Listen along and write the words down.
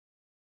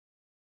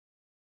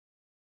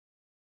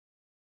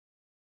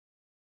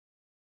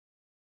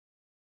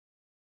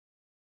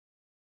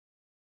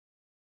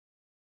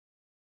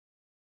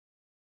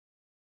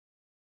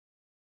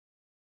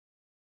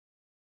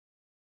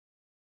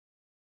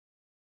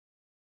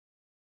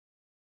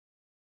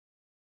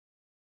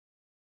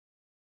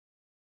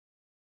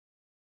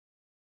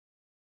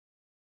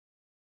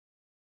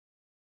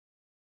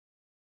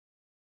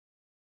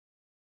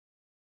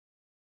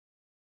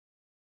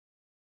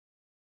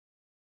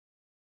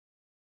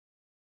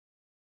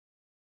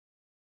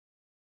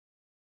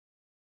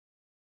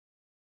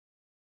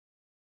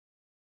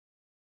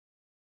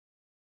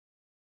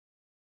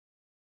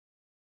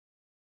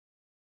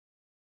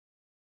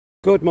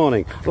Good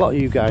morning. A lot of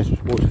you guys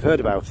would have heard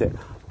about it,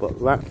 but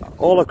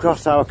all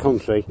across our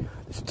country,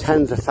 there's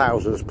tens of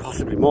thousands,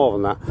 possibly more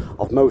than that,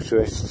 of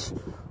motorists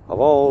of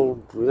all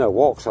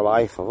walks of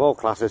life, of all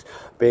classes,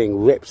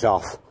 being ripped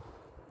off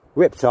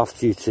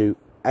due to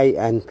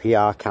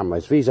ANPR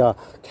cameras. These are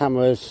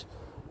cameras,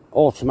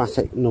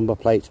 automatic number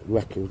plate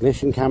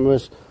recognition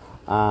cameras,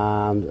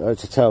 and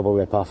it's a terrible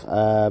rip-off.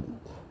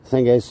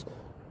 Thing is,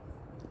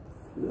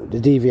 the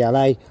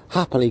DVLA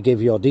happily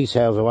give your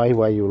details away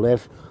where you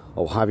live,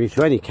 or have you,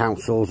 to any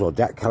councils or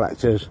debt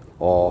collectors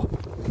or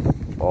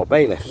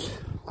bailiffs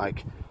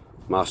like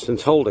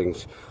Marston's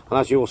Holdings. And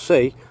as you will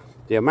see,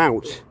 the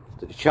amount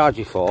that they charge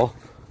you for,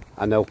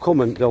 and they'll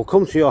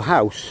come to your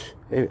house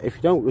if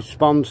you don't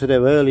respond to their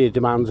earlier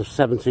demands of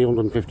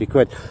 150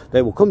 quid.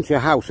 They will come to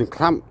your house and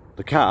clamp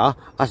the car,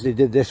 as they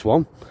did this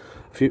one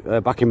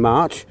back in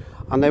March,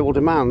 and they will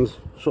demand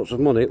sorts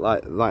of money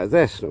like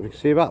this. You can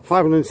see about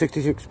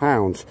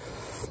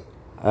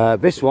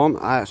 £566. This one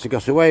I actually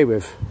got away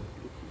with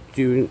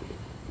due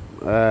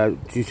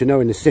to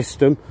knowing the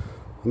system.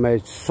 I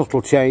made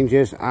subtle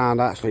changes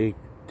and actually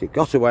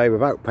got away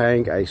without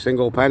paying a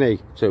single penny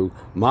to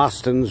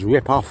Marston's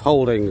rip-off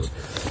Holdings.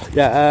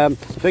 Yeah, the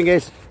thing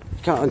is,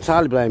 can't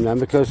entirely blame them,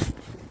 because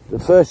the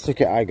first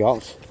ticket I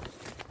got,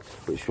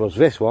 which was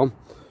this one,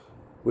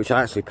 which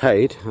I actually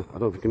paid, I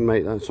don't know if you can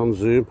make that, it's on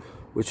Zoom,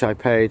 which I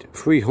paid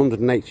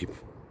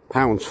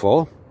 £380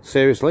 for,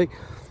 seriously.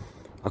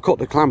 I cut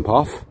the clamp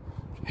off,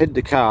 hid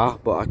the car,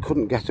 but I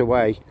couldn't get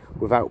away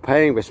without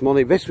paying this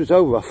money. This was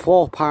over a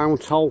 £4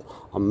 toll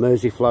on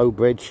Merseyflow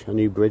Bridge, a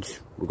new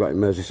bridge we've got in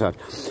Merseyside.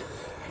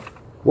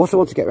 What I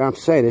want to get around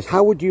to saying is,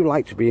 how would you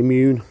like to be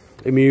immune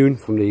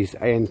from these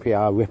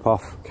ANPR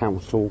rip-off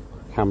council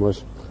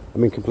cameras? I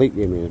mean,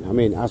 completely immune. I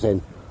mean, as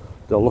in,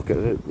 they'll look at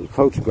the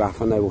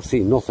photograph and they will see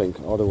nothing,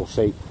 or they will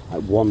see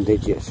like 1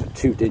 digit,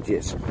 2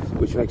 digits,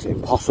 which makes it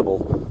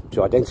impossible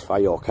to identify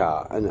your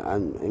car,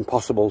 and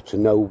impossible to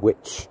know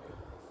which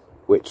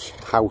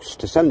house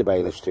to send the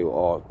bailiffs to,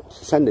 or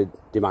to send the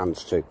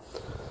demands to.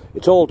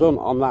 It's all done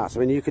on that. I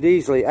mean,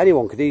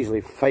 anyone could easily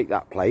fake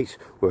that plate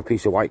with a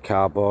piece of white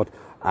cardboard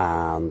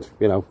and,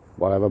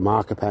 whatever,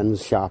 marker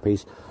pens,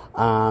 Sharpies,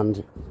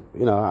 and,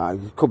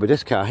 it could be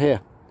this car here.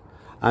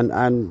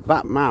 And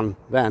that man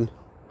then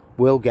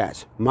will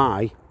get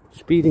my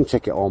speeding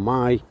ticket, or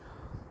my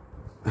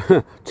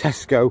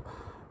Tesco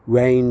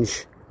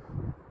range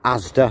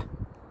Asda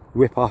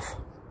rip-off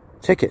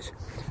ticket.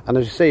 And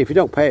as you see, if you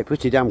don't pay it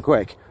pretty damn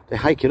quick, they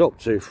hike it up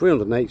to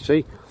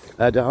 380.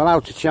 They're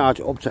allowed to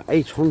charge up to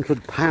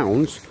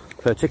 £800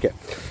 per ticket.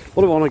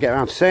 What I want to get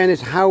around to saying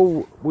is,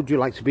 how would you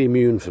like to be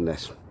immune from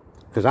this?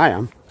 Because I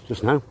am,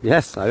 just now.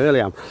 Yes, I really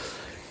am.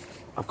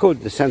 I've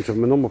covered the centre of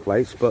my number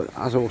plates, but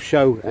as I will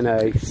show in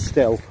a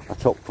still I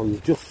took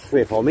from just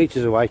 3 or 4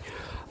 metres away,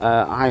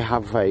 I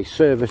have a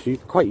service,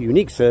 quite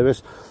unique service,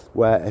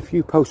 where if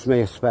you post me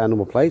a spare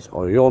number plate,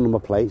 or your number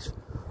plate,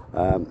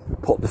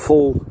 put the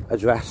full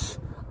address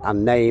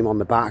and name on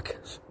the back,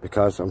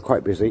 because I'm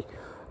quite busy.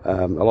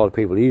 A lot of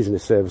people are using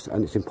this service,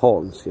 and it's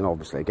important,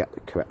 obviously, to get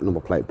the correct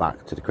number plate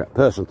back to the correct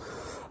person.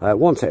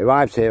 Once it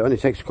arrives here, it only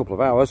takes a couple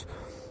of hours,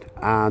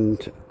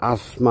 and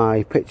as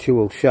my picture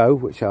will show,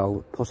 which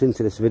I'll put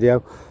into this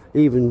video,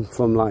 even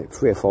from like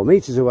 3 or 4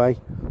 metres away,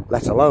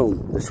 let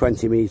alone the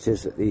 20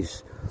 metres that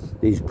these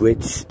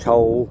bridge,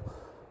 toll,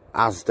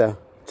 Asda,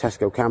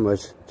 Tesco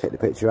cameras take the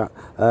picture at,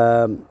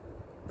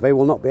 they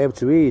will not be able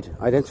to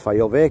identify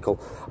your vehicle.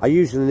 I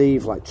usually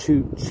leave like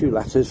two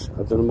letters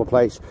of the number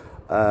plates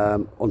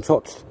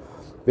untouched.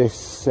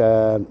 This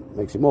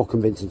makes it more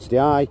convincing to the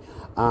eye,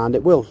 and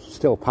it will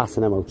still pass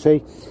an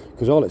MOT,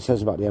 because all it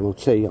says about the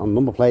MOT on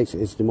number plates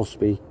is there must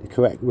be the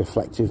correct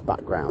reflective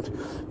background.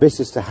 This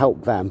is to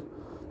help them.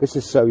 This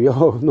is so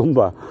your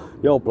number,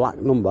 your black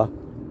number,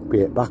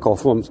 be it back or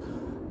front,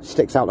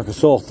 sticks out like a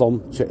sore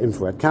thumb to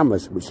infrared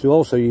cameras, which they're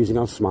also using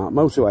on Smart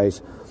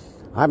Motorways.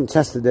 I haven't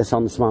tested this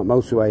on the Smart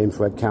Motorway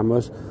infrared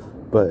cameras,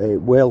 but it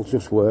will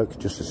just work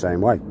just the same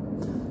way.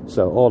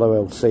 So all I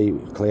will see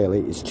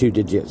clearly is 2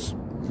 digits.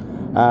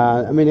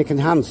 I mean, it can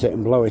enhance it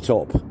and blow it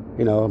up,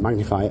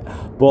 magnify it.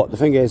 But the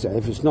thing is,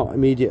 if it's not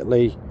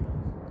immediately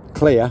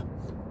clear,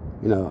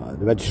 the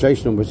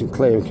registration number isn't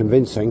clear and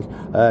convincing,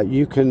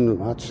 you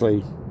can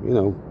actually,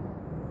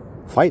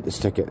 fight this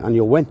ticket and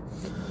you'll win.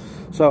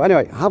 So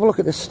anyway, have a look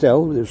at this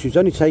still, which was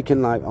only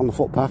taken like on the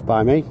footpath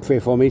by me, 3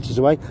 or 4 metres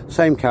away,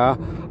 same car,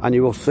 and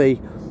you will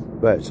see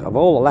that of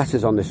all the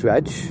letters on this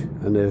reg,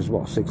 and there's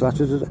what, 6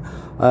 letters, is it?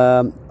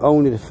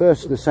 Only the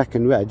first and the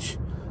second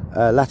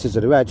letters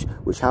of the reg,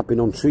 which have been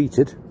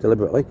untreated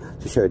deliberately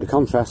to show you the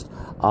contrast,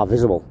 are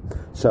visible.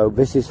 So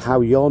this is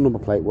how your number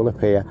plate will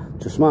appear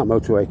to Smart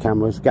Motorway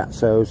cameras,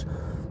 Gatsos,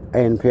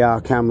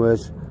 ANPR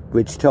cameras,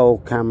 bridge toll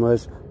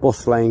cameras,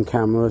 bus lane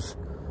cameras,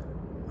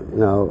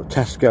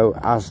 Tesco,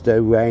 Asda,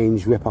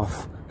 range,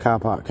 rip-off car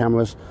park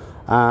cameras,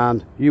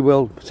 and you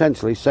will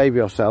potentially save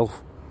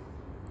yourself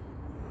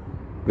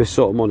this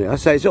sort of money. I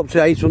say it's up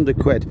to 800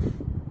 quid.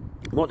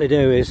 What they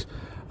do is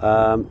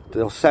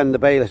they'll send the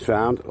bailiffs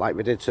round like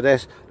we did to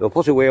this. They'll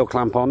put a wheel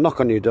clamp on,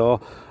 knock on your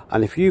door,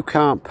 And if you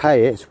can't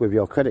pay it with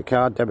your credit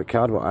card, debit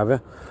card, whatever,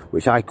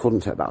 which I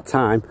couldn't at that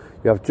time,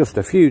 you have just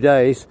a few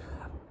days,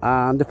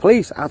 and the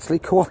police actually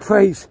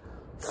cooperate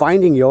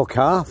finding your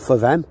car for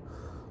them.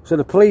 So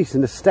the police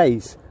in the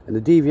States and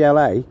the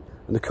DVLA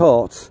and the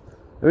courts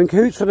are in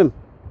cahoots for them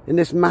in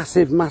this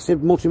massive,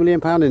 massive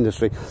multi-million-pound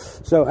industry.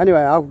 So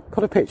anyway, I'll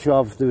put a picture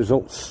of the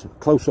results,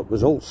 close-up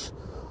results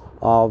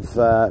of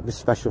this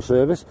special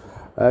service.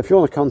 If you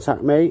want to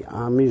contact me,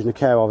 I'm using a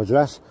care of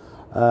address.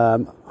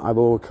 I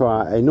will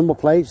require a number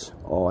plate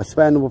or a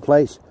spare number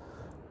plate.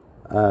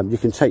 You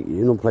can take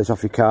your number plate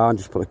off your car and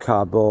just put a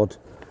cardboard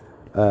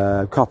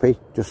copy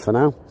just for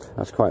now.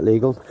 That's quite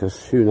legal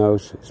because who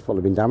knows, it's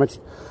probably been damaged.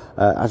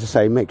 As I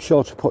say, make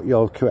sure to put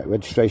your correct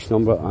registration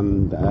number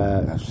and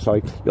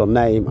your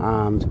name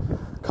and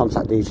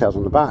contact details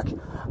on the back,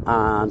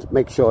 and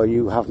make sure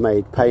you have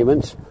made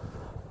payment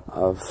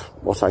of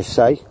what I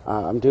say.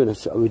 I'm doing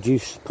a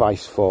reduced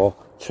price for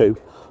 2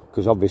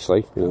 because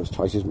obviously, you know, it's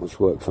twice as much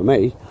work for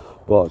me,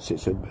 but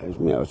it's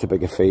a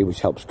bigger fee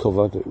which helps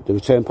cover the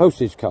return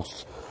postage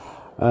costs.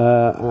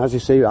 And as you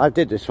see, I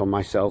did this one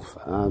myself,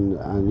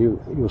 and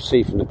you'll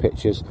see from the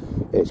pictures,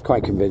 it's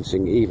quite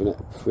convincing. Even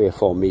at 3 or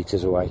 4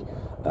 meters away,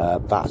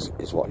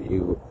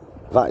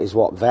 that is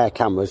what their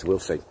cameras will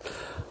see.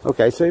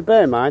 Okay, so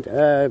bear in mind,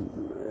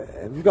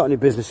 if you've got any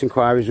business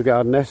inquiries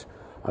regarding this,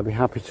 I'd be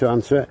happy to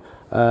answer it.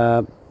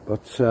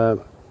 But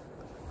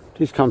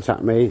please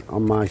contact me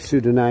on my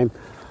pseudonym,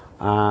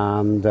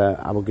 and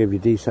I will give you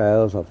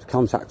details of the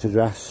contact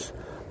address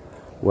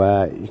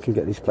where you can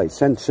get these plates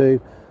sent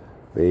to,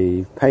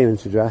 the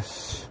payment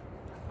address,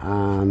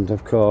 and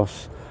of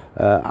course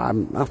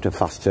I'm after a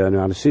fast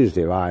turnaround. As soon as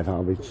they arrive,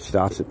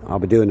 I'll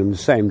be doing them the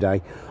same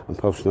day and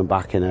posting them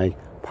back in a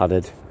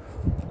padded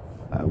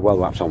well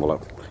wrapped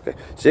envelope. Okay.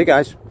 See you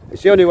guys.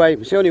 It's the only way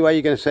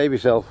you're going to save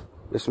yourself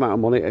this amount of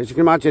money. As you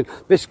can imagine,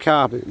 this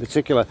car in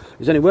particular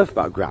is only worth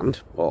about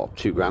 £1,000 or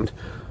 £2,000,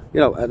 you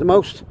know, at the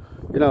most,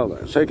 you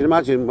know. So you can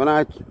imagine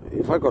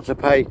if I got to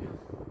pay,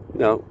 you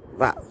know,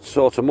 that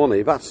sort of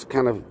money, that's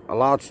kind of a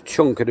large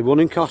chunk of the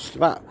running cost.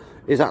 That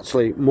is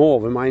actually more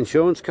than my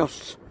insurance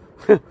costs.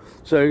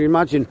 So you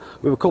imagine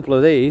with a couple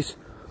of these,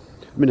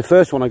 I mean, the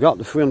first one I got,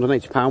 the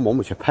 £380 one,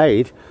 which I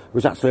paid,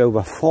 was actually over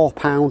a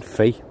 £4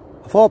 fee.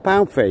 A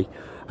 £4 fee,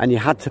 and you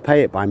had to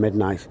pay it by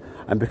midnight.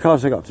 And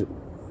because I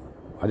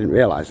didn't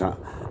realise that,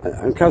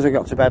 and because I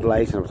got to bed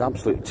late and I was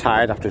absolutely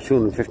tired after a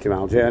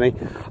 250-mile journey,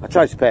 I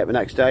tried to pay it the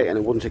next day and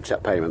it wouldn't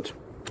accept payment,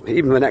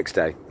 even the next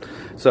day.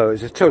 So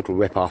it's a total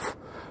rip-off.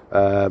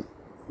 You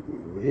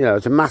know,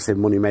 it's a massive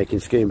money-making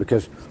scheme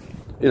because,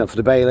 you know, for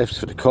the bailiffs,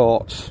 for the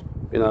courts,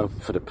 you know,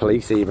 for the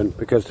police even,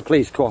 because the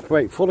police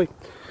cooperate fully,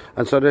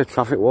 and so do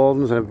traffic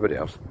wardens and everybody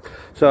else.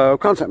 So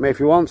contact me if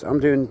you want. I'm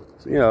doing,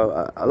 you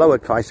know, a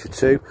lowered price for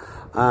 2,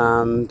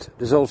 and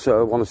there's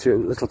also 1 or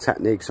 2 little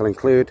techniques I'll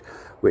include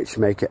which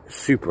make it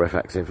super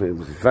effective. It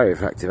was very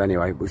effective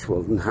anyway, which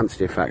will enhance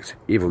the effect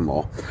even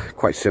more.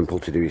 Quite simple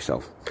to do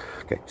yourself.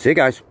 Okay, see you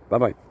guys. Bye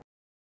bye.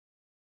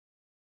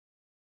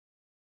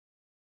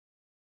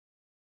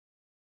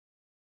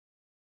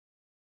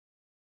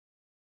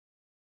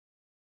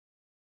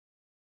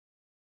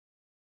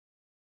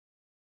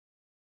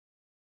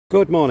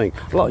 Good morning.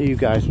 A lot of you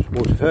guys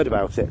won't have heard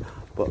about it,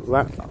 but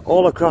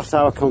all across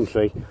our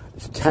country,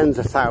 there's tens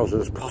of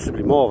thousands,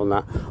 possibly more than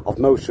that, of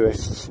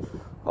motorists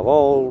of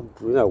all,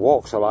 you know,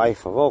 walks of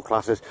life, of all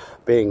classes,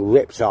 being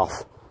ripped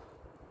off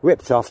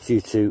due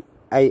to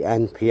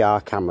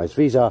ANPR cameras.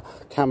 These are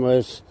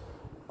cameras,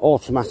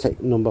 automatic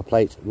number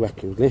plate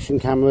recognition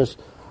cameras,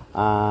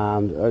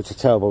 and it's a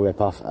terrible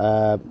rip-off.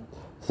 The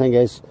thing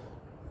is,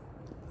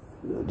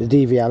 the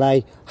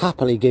DVLA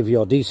happily give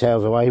your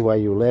details away where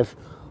you live,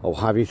 or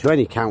have you, to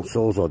any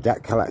councils or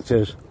debt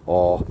collectors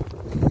or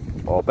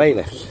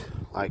bailiffs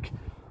like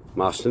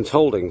Marston's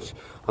Holdings.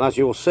 And as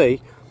you will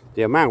see,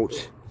 the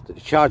amount that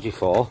they charge you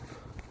for,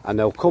 and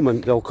they'll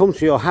come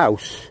to your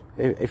house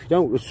if you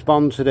don't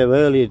respond to their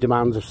earlier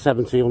demands of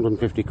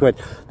 150 quid.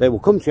 They will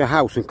come to your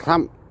house and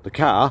clamp the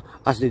car,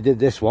 as they did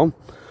this one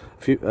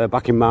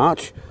back in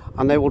March,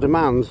 and they will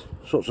demand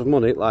sorts of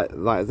money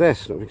like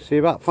this. You can see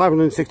about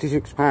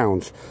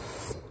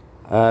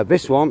 £566.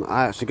 This one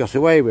I actually got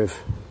away with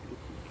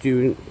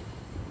due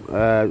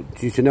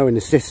to knowing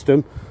the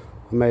system.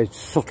 I made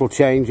subtle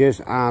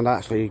changes and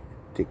actually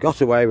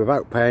got away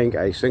without paying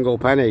a single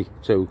penny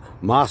to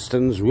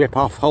Marston's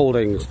rip-off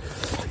Holdings.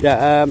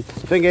 Yeah,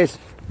 thing is,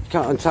 you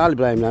can't entirely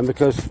blame them,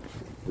 because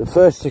the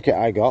first ticket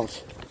I got,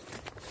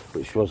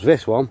 which was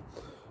this one,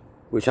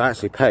 which I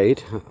actually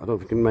paid, I don't know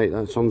if you can make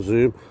that, it's on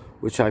Zoom,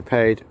 which I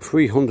paid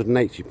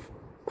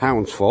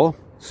 £380 for,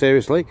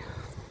 seriously.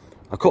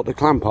 I cut the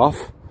clamp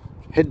off,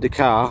 hid the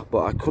car,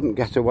 but I couldn't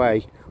get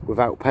away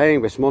without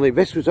paying this money.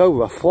 This was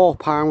over a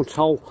 £4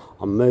 toll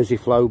on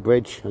Merseyflow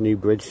Bridge, a new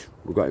bridge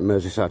we've got in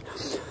Merseyside.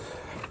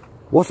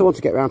 What I want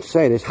to get around to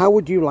saying is, how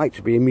would you like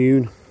to be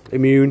immune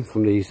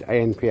from these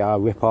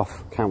ANPR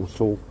rip-off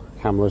council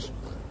cameras?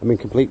 I mean,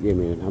 completely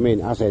immune. I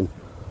mean, as in,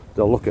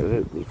 they'll look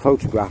at the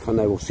photograph and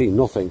they will see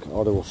nothing,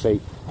 or they will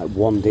see like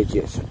 1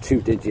 digit,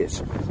 2 digits,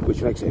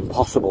 which makes it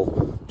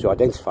impossible to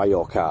identify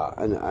your car,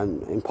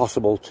 and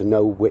impossible to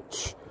know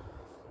which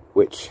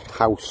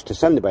house to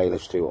send the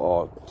bailiffs to,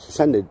 or to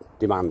send the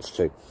demands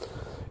to.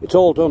 It's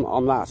all done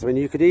on that. I mean,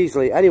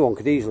 anyone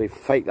could easily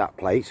fake that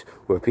plate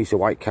with a piece of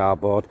white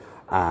cardboard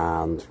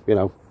and, you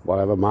know,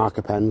 whatever,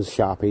 marker pens,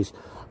 Sharpies,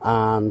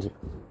 and,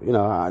 you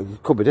know,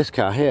 it could be this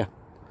car here.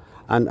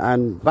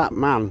 And that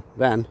man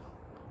then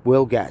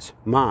will get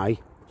my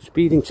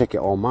speeding ticket,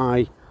 or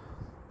my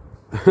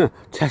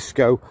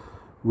Tesco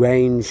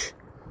range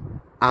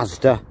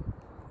Asda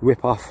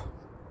rip-off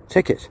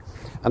ticket.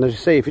 And as I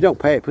say, if you don't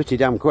pay it pretty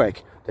damn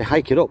quick, they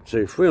hike it up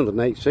to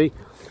 380.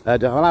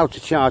 They're allowed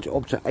to charge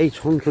up to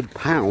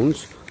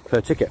 £800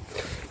 per ticket.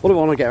 What I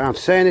want to get around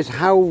to saying is,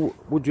 how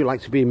would you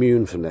like to be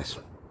immune from this?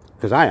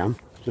 Because I am,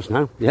 just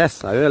now.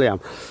 Yes, I really am.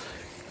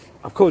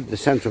 I've covered the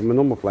centre of my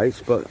number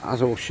plates, but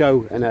as I will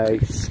show in a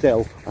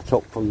still I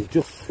took from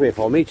just 3 or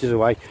 4 metres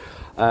away,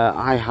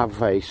 I have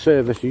a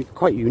service,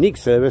 quite unique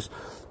service,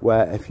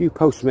 where if you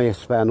post me a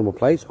spare number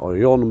plate, or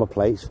your number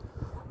plate,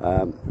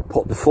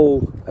 put the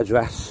full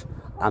address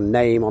and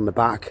name on the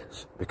back,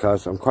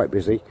 because I'm quite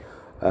busy.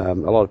 A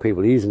lot of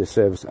people are using this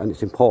service, and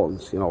it's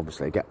important, you know,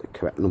 obviously get the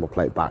correct number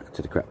plate back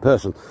to the correct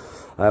person.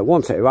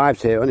 Once it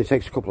arrives here, it only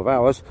takes a couple of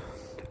hours,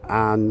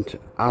 and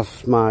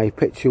as my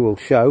picture will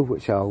show,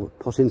 which I'll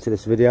put into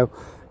this video,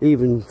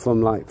 even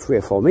from like 3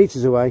 or 4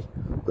 metres away,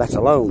 let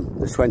alone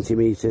the 20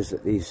 metres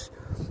that these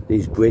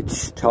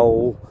bridge,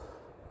 toll,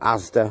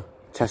 Asda,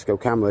 Tesco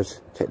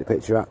cameras take the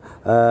picture at,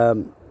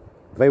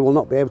 they will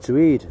not be able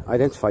to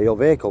identify your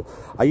vehicle.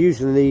 I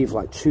usually leave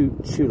like two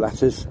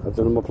letters of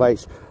the number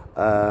plates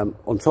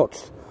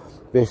untouched.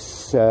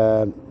 This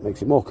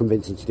makes it more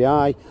convincing to the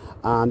eye,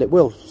 and it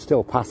will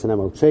still pass an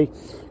MOT,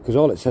 because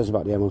all it says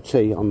about the MOT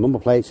on number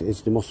plates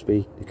is there must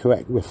be the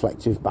correct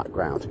reflective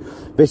background.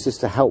 This is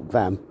to help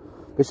them.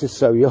 This is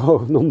so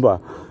your number,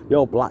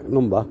 your black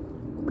number,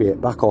 be it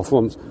back or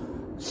front,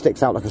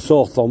 sticks out like a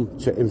sore thumb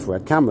to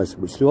infrared cameras,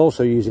 which they're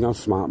also using on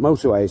Smart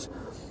Motorways.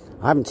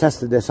 I haven't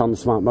tested this on the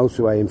Smart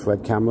Motorway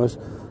infrared cameras,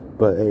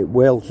 but it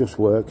will just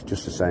work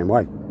just the same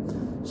way.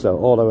 So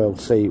all I will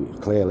see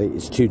clearly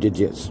is 2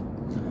 digits.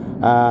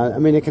 I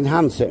mean, it can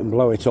enhance it and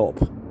blow it up,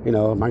 you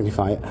know,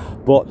 magnify it.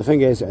 But the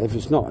thing is, if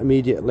it's not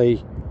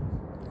immediately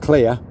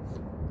clear,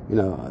 you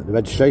know, the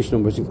registration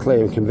number isn't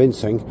clear and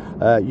convincing,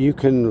 you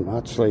can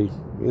actually,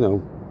 you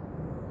know,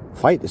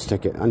 fight this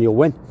ticket and you'll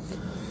win.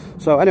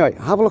 So anyway,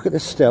 have a look at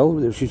this still,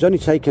 which is only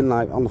taken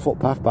like on the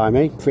footpath by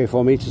me, 3 or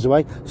 4 metres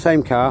away,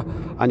 same car,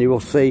 and you will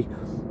see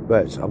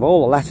that of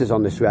all the letters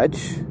on this reg,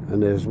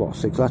 and there's what,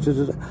 6 letters,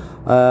 is it?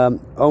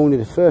 Only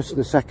the first and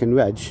the second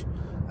reg,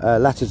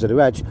 letters of the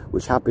reg,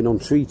 which have been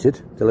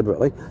untreated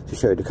deliberately to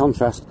show you the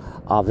contrast,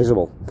 are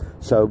visible.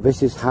 So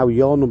this is how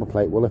your number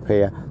plate will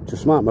appear to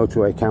Smart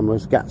Motorway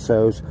cameras,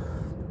 Gatsos,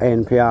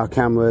 ANPR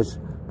cameras,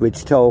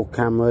 bridge toll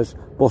cameras,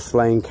 bus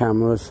lane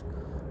cameras,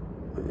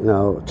 you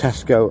know,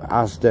 Tesco,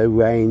 Asda,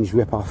 range,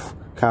 rip-off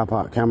car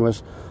park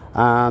cameras,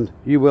 and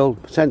you will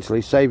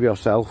potentially save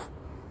yourself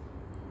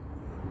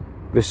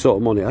this sort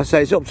of money. I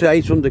say it's up to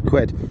 800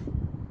 quid.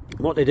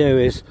 What they do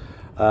is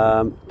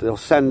they'll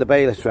send the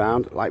bailiffs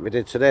round like we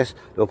did to this.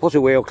 They'll put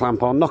a wheel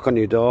clamp on, knock on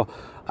your door,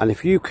 and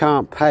if you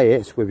can't pay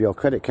it with your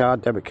credit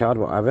card, debit card,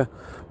 whatever,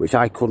 which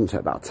I couldn't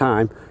at that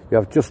time, you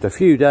have just a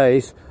few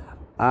days,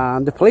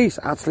 and the police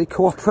actually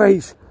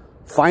cooperate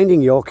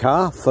finding your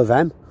car for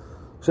them.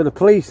 So the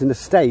police and the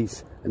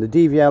state and the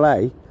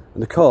DVLA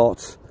and the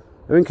courts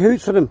are in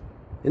cahoots for them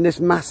in this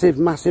massive,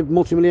 massive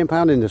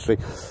multi-million-pound industry.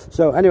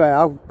 So anyway,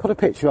 I'll put a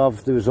picture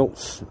of the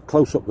results,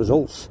 close-up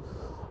results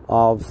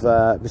of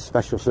this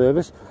special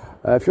service.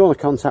 If you want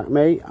to contact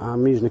me,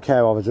 I'm using a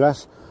care of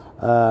address.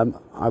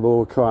 I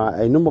will require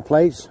a number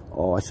plate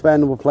or a spare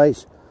number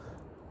plate.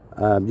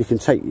 You can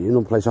take your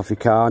number plate off your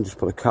car and just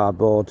put a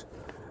cardboard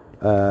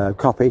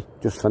copy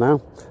just for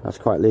now. That's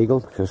quite legal,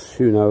 because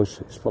who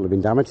knows, it's probably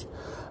been damaged.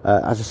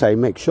 As I say,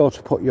 make sure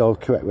to put your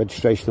correct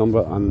registration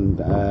number and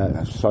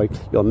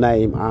your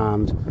name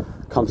and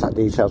contact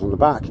details on the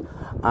back,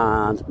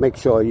 and make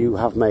sure you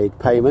have made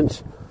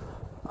payment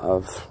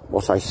of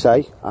what I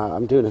say.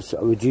 I'm doing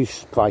a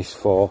reduced price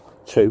for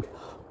 2,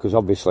 because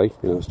obviously,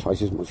 you know, it's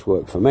twice as much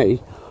work for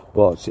me,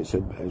 but it's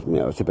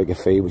a bigger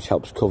fee which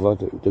helps cover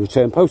the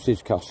return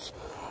postage costs.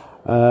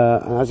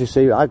 And as you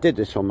see, I did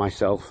this on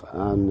myself,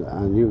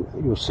 and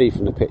you'll see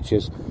from the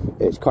pictures,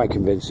 it's quite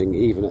convincing,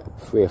 even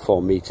at 3 or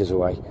 4 metres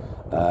away.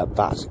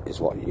 That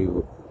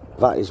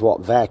is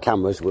what their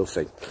cameras will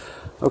see.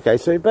 Okay,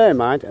 so bear in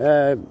mind,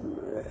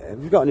 if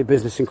you've got any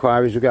business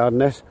inquiries regarding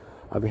this,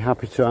 I'd be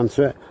happy to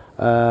answer it.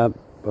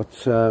 But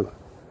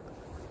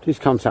please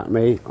contact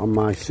me on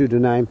my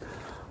pseudonym,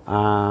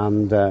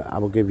 and I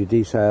will give you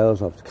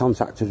details of the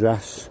contact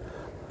address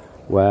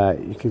where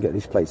you can get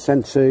these plates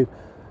sent to,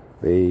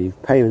 the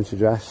payment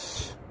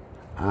address,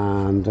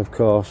 and of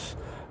course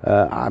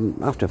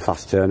I'm after a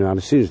fast turnaround.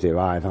 As soon as they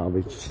arrive, I'll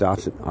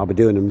be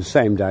doing them the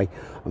same day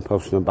and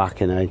posting them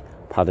back in a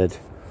padded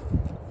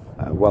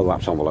well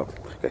wrapped envelope.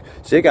 Okay,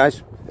 see you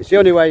guys. It's the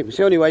only way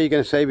you're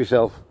going to save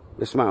yourself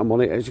this amount of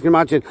money. As you can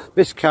imagine,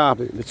 this car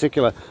in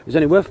particular is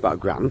only worth about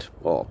 £1,000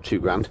 or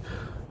 £2,000,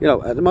 you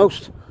know, at the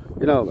most.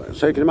 You know,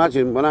 so you can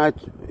imagine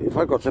if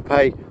I got to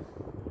pay,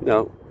 you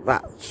know,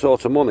 that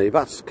sort of money,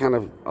 that's kind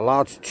of a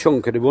large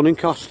chunk of the running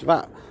cost.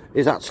 That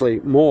is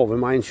actually more than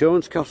my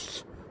insurance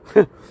costs.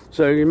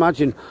 So you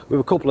imagine with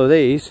a couple of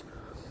these,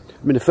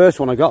 I mean, the first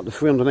one I got, the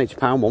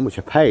 £380 one, which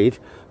I paid,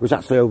 was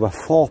actually over a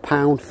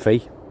 £4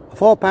 fee. A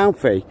 £4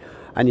 fee,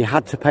 and you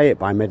had to pay it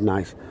by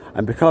midnight.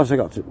 And because I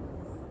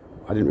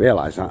didn't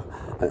realise that,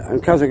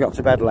 and because I got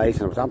to bed late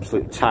and I was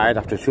absolutely tired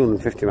after a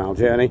 250-mile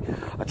journey,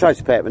 I tried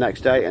to pay it the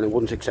next day and it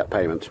wouldn't accept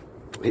payment,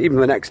 even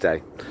the next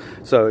day.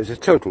 So it's a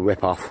total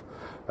rip-off.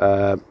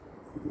 You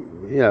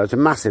know, it's a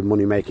massive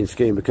money-making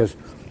scheme because,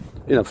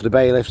 you know, for the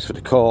bailiffs, for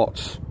the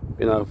courts,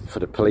 you know, for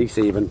the police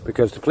even,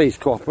 because the police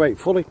cooperate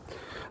fully,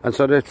 and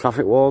so do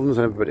traffic wardens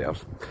and everybody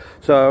else.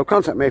 So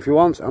contact me if you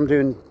want. I'm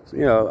doing,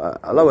 you know,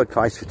 a lowered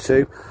price for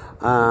 2,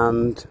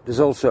 and there's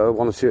also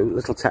 1 or 2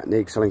 little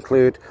techniques I'll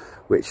include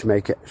which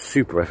make it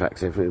super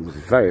effective. It was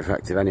very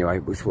effective anyway,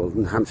 which will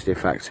enhance the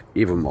effect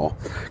even more.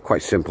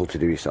 Quite simple to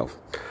do yourself.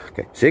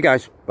 Okay, see you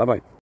guys. Bye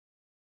bye.